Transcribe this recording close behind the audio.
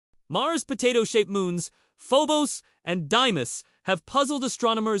Mars' potato-shaped moons, Phobos and Deimos, have puzzled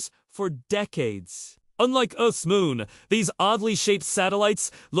astronomers for decades. Unlike Earth's moon, these oddly shaped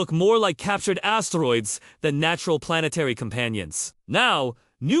satellites look more like captured asteroids than natural planetary companions. Now,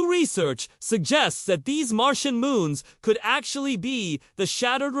 new research suggests that these Martian moons could actually be the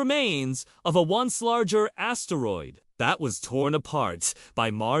shattered remains of a once larger asteroid that was torn apart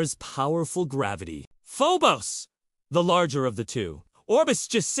by Mars' powerful gravity. Phobos, the larger of the two, orbits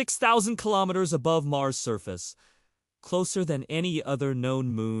just 6,000 kilometers above Mars' surface, closer than any other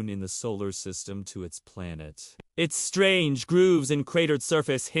known moon in the solar system to its planet. Its strange grooves and cratered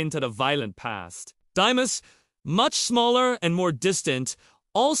surface hint at a violent past. Deimos, much smaller and more distant,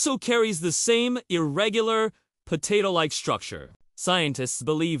 also carries the same irregular, potato-like structure. Scientists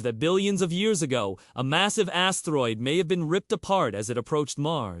believe that billions of years ago, a massive asteroid may have been ripped apart as it approached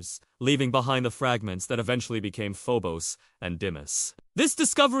Mars, leaving behind the fragments that eventually became Phobos and Deimos. This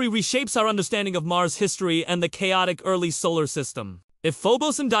discovery reshapes our understanding of Mars' history and the chaotic early solar system. If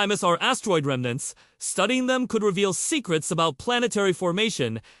Phobos and Deimos are asteroid remnants, studying them could reveal secrets about planetary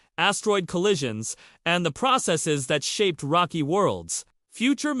formation, asteroid collisions, and the processes that shaped rocky worlds.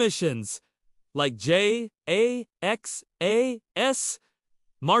 Future missions like JAXAS,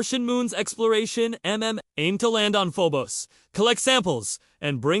 Martian Moons Exploration aim to land on Phobos, collect samples,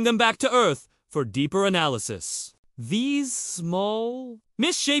 and bring them back to Earth for deeper analysis. These small,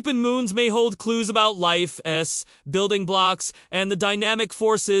 misshapen moons may hold clues about life, building blocks, and the dynamic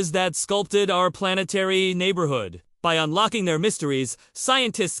forces that sculpted our planetary neighborhood. By unlocking their mysteries,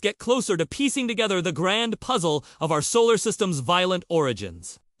 scientists get closer to piecing together the grand puzzle of our solar system's violent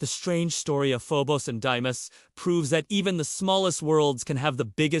origins. The strange story of Phobos and Deimos proves that even the smallest worlds can have the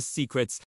biggest secrets